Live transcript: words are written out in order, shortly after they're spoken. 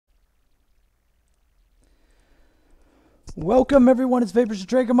Welcome everyone, it's Vapors of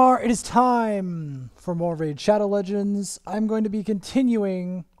Dragamar. It is time for more Raid Shadow Legends. I'm going to be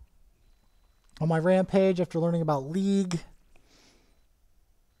continuing on my rampage after learning about League,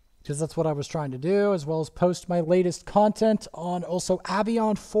 because that's what I was trying to do, as well as post my latest content on also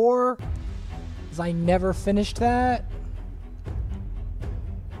Abion 4, because I never finished that.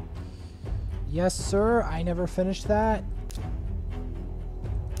 Yes sir, I never finished that.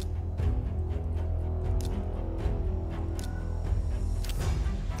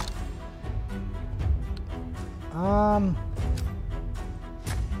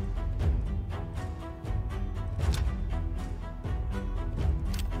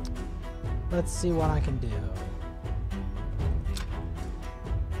 Let's see what I can do.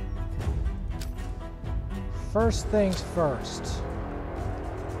 First things first.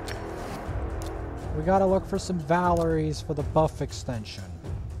 We gotta look for some Valeries for the buff extension.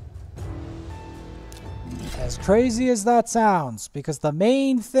 As crazy as that sounds, because the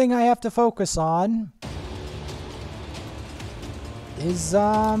main thing I have to focus on is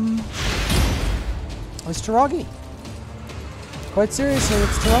Toragi. Quite seriously,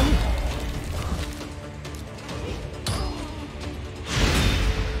 it's Toragi.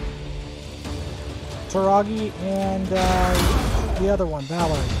 Toragi and the other one,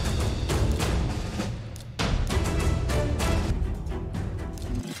 Valerie.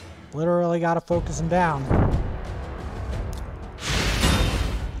 Literally gotta focus him down.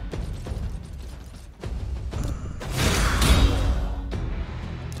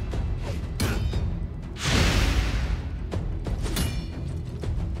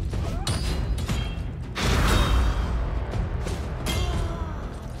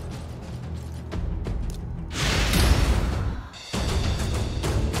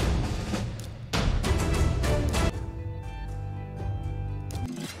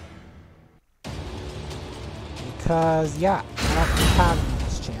 Because, yeah, I don't think having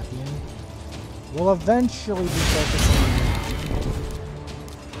this champion will eventually be focusing on that.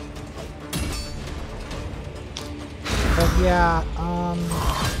 But yeah,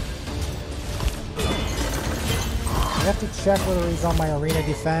 I have to check whether he's on my arena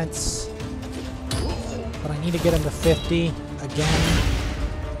defense. But I need to get him to 50 again.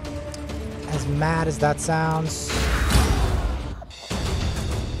 As mad as that sounds.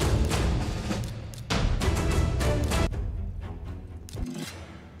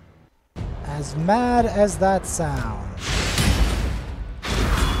 As mad as that sounds.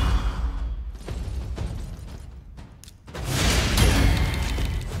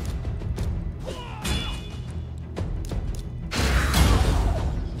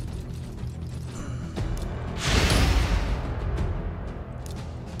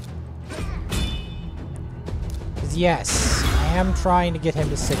 Yes, I am trying to get him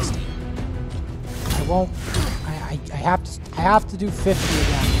to 60. I won't. I have to do 50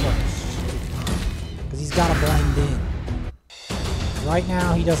 again first. Because he's got to blend in. Right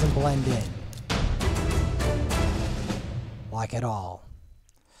now, he doesn't blend in. Like at all.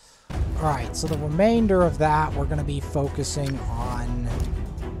 Alright, so the remainder of that, we're going to be focusing on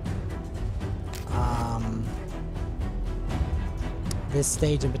this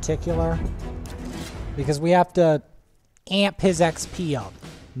stage in particular. Because we have to amp his XP up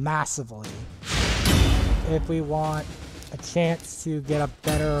massively if we want a chance to get a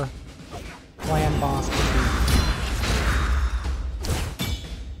better clan boss to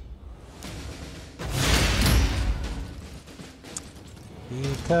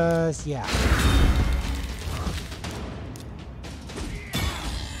beat. Because, yeah.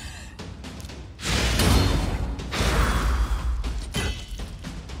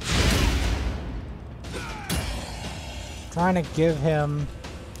 Trying to give him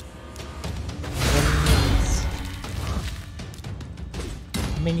what he needs.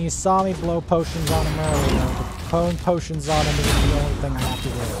 I mean, you saw me blow potions on him earlier. Blowing potions on him isn't the only thing I have to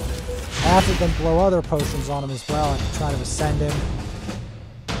do. I have to then blow other potions on him as well. I have to try to ascend him.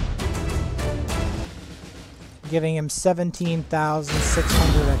 Giving him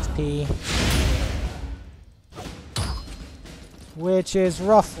 17,600 XP. Which is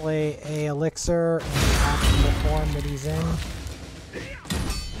roughly a elixir in the optimal form that he's in.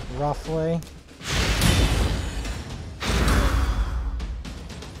 Roughly.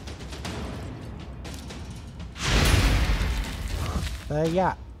 But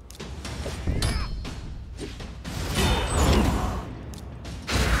yeah.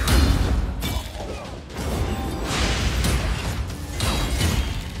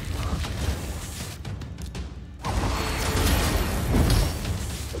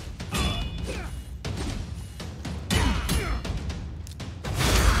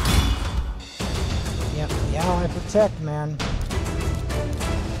 ally protect, man.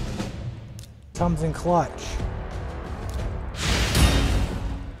 Comes in clutch.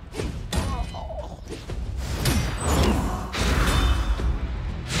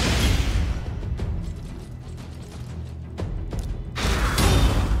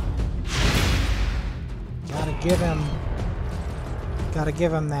 Gotta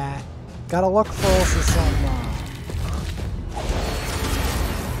give him that. Gotta look for also some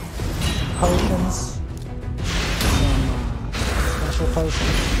potions. Some special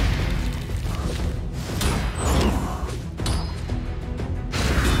potions.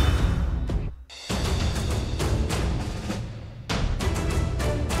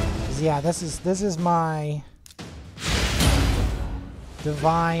 'Cause yeah, this is my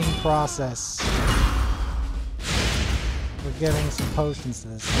divine process. We're giving some potions to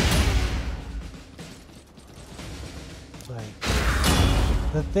this guy. Like,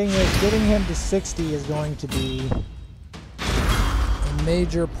 the thing is, getting him to 60 is going to be a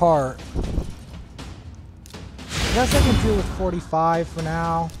major part. I guess I can do with 45 for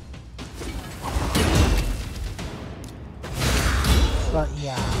now. But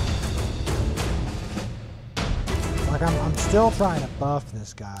yeah. Like, I'm still trying to buff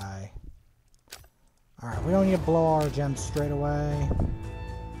this guy. Alright, we don't need to blow our gems straight away.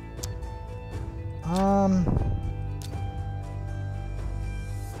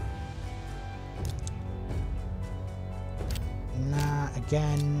 Nah,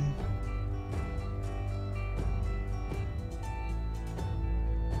 again.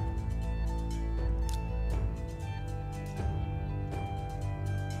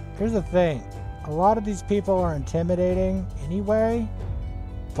 Here's the thing. A lot of these people are intimidating anyway,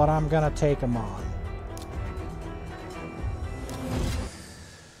 but I'm gonna take them on.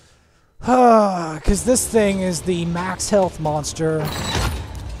 Because this thing is the max health monster.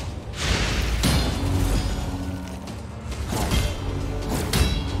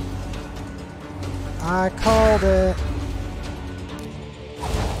 I called it.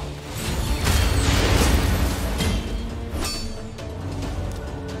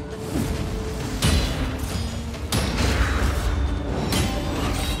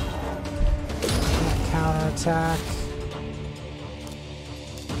 Counterattack.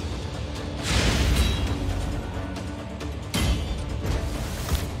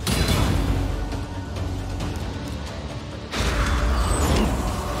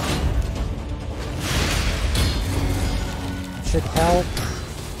 Should help.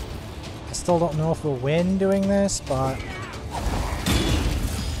 I still don't know if we'll win doing this, but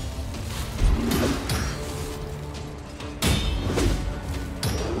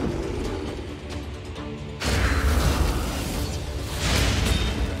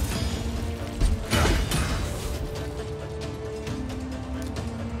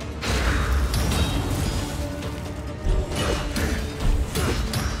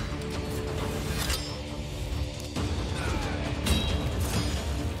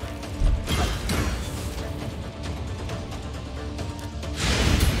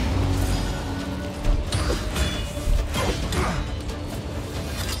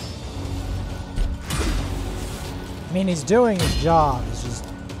I mean, he's doing his job. It's just,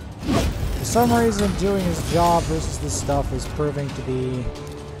 for some reason, doing his job versus this stuff is proving to be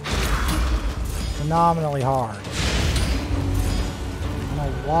phenomenally hard. I don't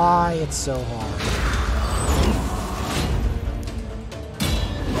know why it's so hard.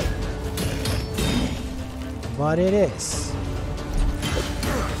 But it is.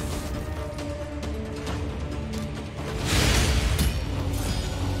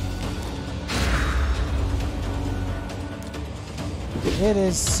 It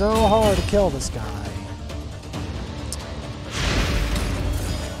is so hard to kill this guy.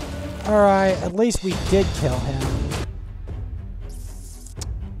 Alright, at least we did kill him.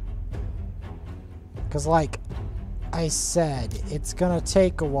 Because like I said, it's gonna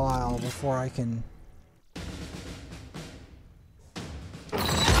take a while before I can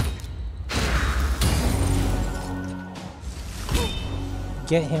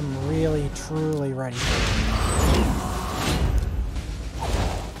get him really, truly ready for it.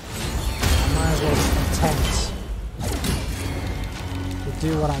 I might as well attempt to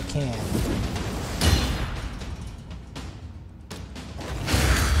do what I can.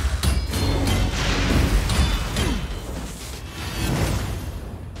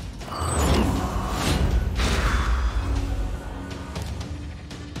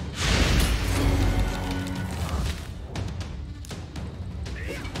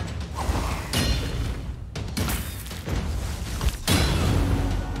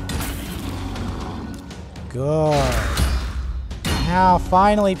 Good. Now,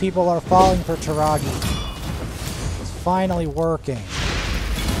 finally, people are falling for Toragi. finally working.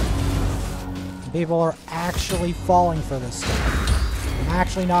 People are actually falling for this stuff. I'm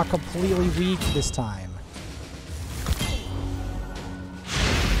actually not completely weak this time.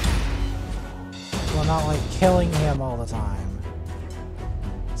 Well, not like killing him all the time.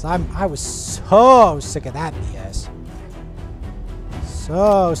 So I was so sick of that BS.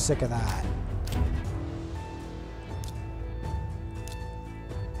 So sick of that.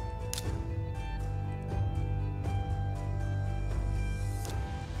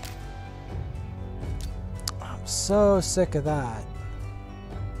 I'm so sick of that.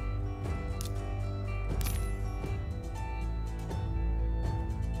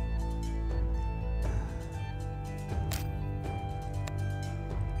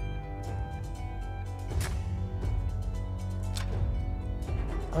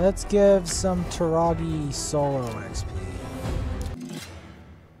 Let's give some Toragi solo XP.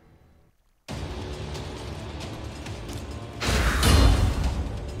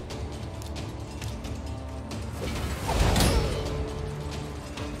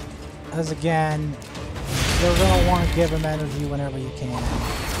 As again, you're going to want to give him energy whenever you can.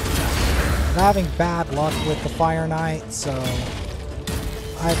 I'm having bad luck with the Fire Knight, so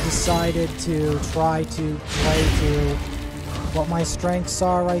I've decided to try to play to what my strengths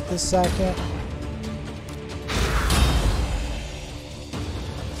are right this second.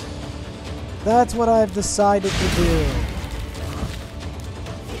 That's what I've decided to do.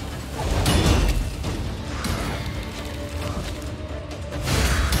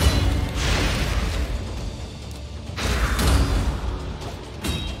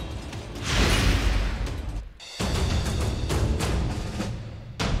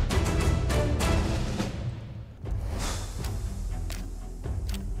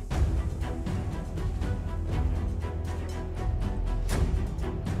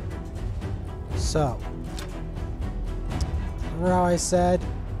 So, remember how I said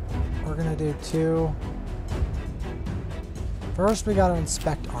we're gonna do two? First, we gotta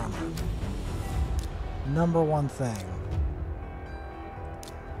inspect armor. Number one thing.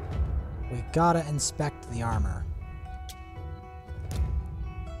 We gotta inspect the armor.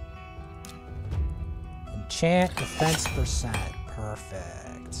 Enchant defense %.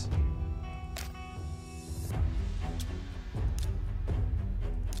 Perfect.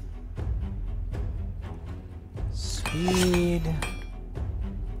 Speed,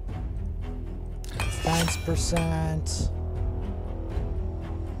 defense %,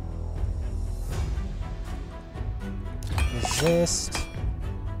 resist,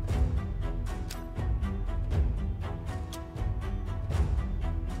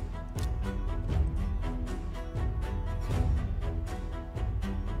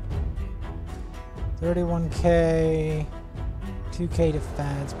 $31K, 2K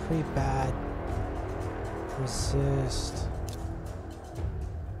defense, pretty bad. Resist.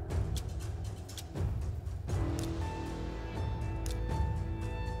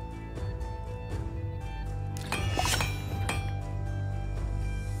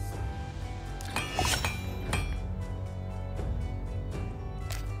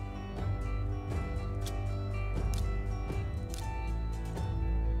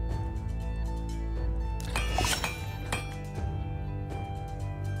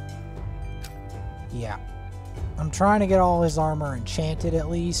 Yeah. I'm trying to get all his armor enchanted at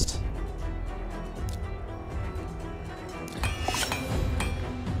least.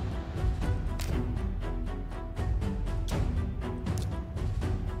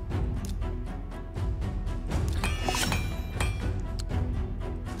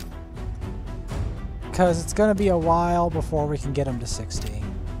 Because it's going to be a while before we can get him to 60.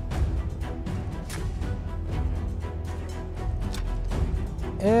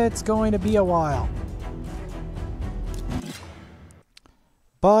 It's going to be a while.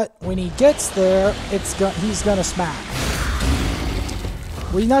 But when he gets there, he's gonna smack.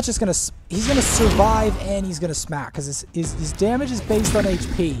 Well, he's not just gonna... He's gonna survive and he's gonna smack, because his damage is based on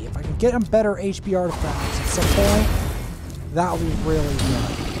HP. If I can get him better HP artifacts at some point, that'll be really good.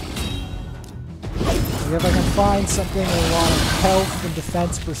 If I can find something with a lot of health and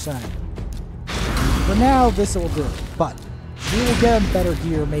defense %. For now, this will do. But we will get him better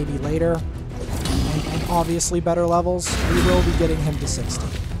gear maybe later. And obviously better levels. We will be getting him to 60.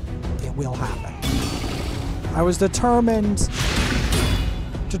 It will happen. I was determined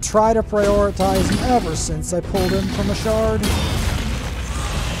to try to prioritize him ever since I pulled him from a shard.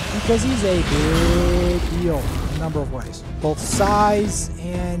 Because he's a big deal in a number of ways. Both size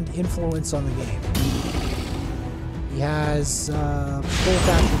and influence on the game. He has both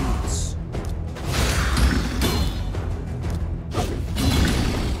attributes.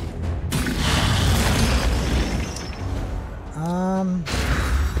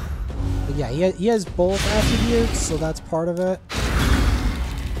 he has both attributes, so that's part of it.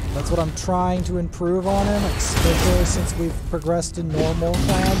 That's what I'm trying to improve on him, especially since we've progressed to normal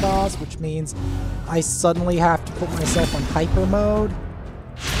clan boss, which means I suddenly have to put myself on hyper mode.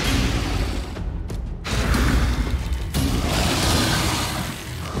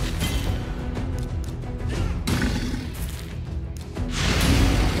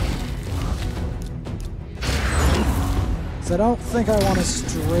 So I don't think I want to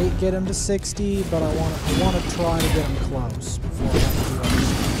straight get him to 60, but I want to try to get him close before I have to do everything.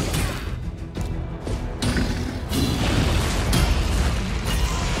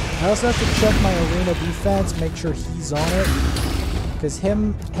 I also have to check my arena defense, make sure he's on it, because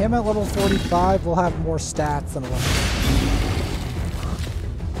him at level 45 will have more stats than a level.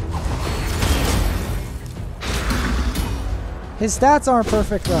 His stats aren't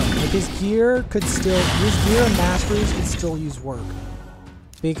perfect though. Like his gear and masteries could still use work,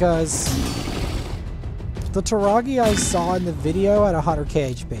 because the Toragi I saw in the video had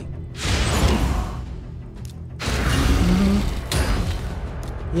 100k HP.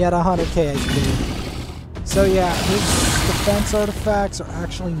 He had 100k HP. So yeah, his defense artifacts are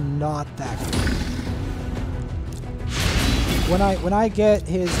actually not that good. When I get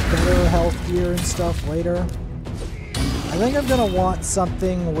his better health gear and stuff later, I think I'm gonna want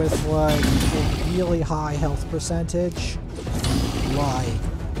something with like a really high health percentage. Like,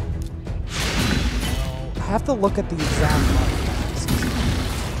 I have to look at the exact artifacts.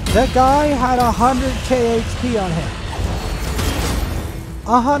 That guy had 100k HP on him.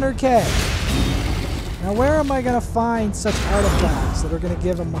 100k! Now where am I going to find such artifacts that are going to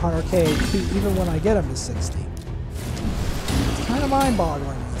give him 100k HP even when I get him to 60? It's kind of mind-boggling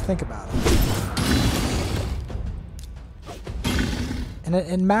when you think about it.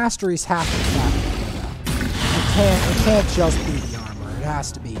 And masteries have to factor that. It can't just be the armor. It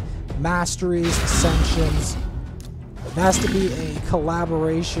has to be masteries, ascensions. It has to be a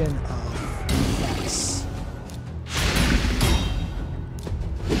collaboration of effects.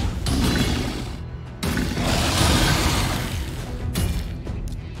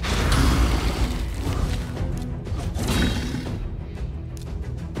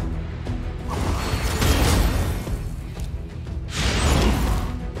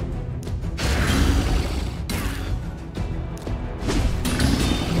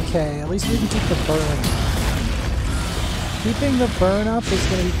 Okay, at least we can keep the burn. Keeping the burn up is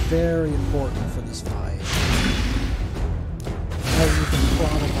going to be very important for this fight. As you can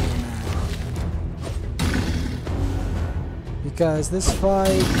probably imagine. Because this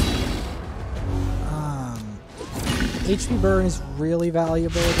fight, HP burn is really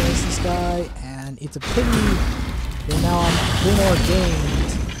valuable against this guy, and it's a pity that now I'm being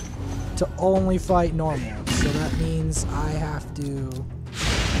ordained to only fight normal. So that means I have to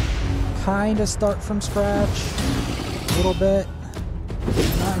kind of start from scratch a little bit,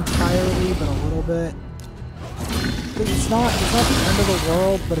 not entirely, but a little bit. It's not the end of the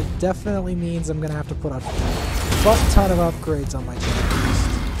world, but it definitely means I'm gonna have to put a butt ton of upgrades on my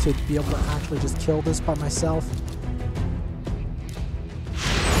checklist to be able to actually just kill this by myself.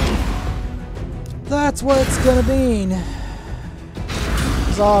 That's what it's gonna mean,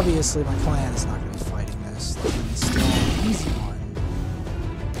 because obviously my clan is not gonna be fighting this. They're gonna be still an easy one.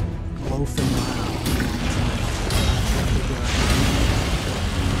 Loafing around.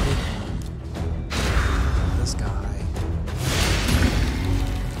 This guy.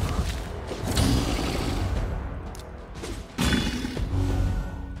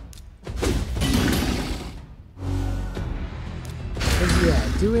 But yeah,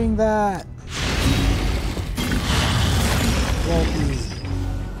 doing that won't be easy.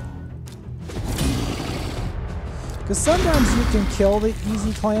 Because sometimes you can kill the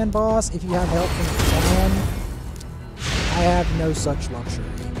easy clan boss if you have help from the clan. I have no such luxury.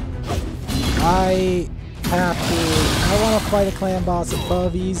 I want to fight a clan boss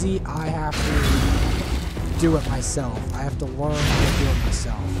above easy, I have to do it myself. I have to learn how to do it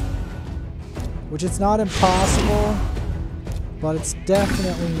myself. Which it's not impossible, but it's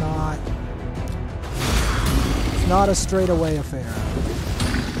definitely not. It's not a straightaway affair.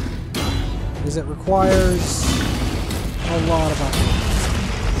 Because it requires a lot of upgrades.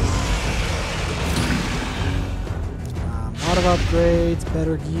 A lot of upgrades,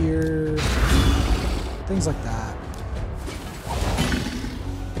 better gear, things like that.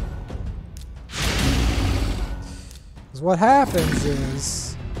 Because what happens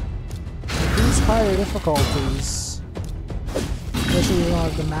is, with these higher difficulties, especially when you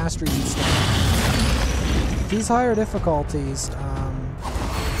have the masteries and stuff, these higher difficulties,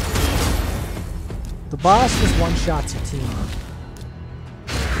 the boss just one-shots your team.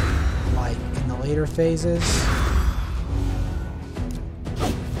 Like, later phases.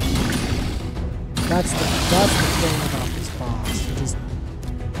 That's the thing about this boss.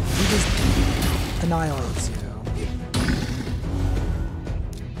 He just annihilates you.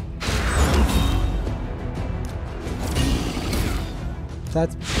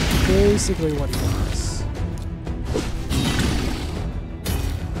 That's basically what he does.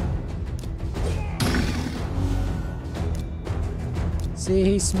 See,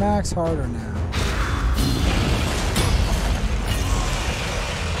 he smacks harder now.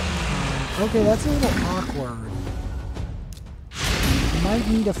 Okay, that's a little awkward. Might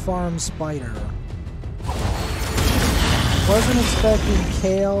need a farm spider. Wasn't expecting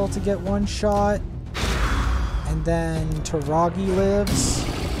Kale to get one shot. And then Toragi lives.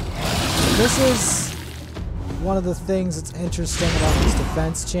 This is one of the things that's interesting about these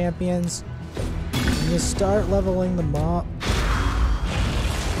defense champions. When you start leveling them up,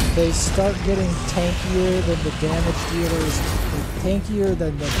 they start getting tankier than the damage dealers, tankier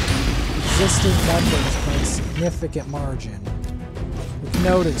than the existing members by a significant margin. But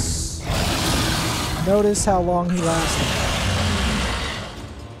notice how long he lasted.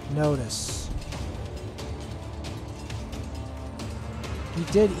 Notice. He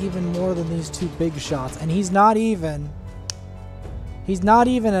did even more than these two big shots, and he's not even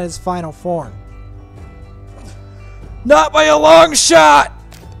at his final form. Not by a long shot!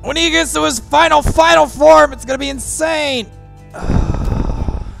 When he gets to his final form, it's gonna be insane!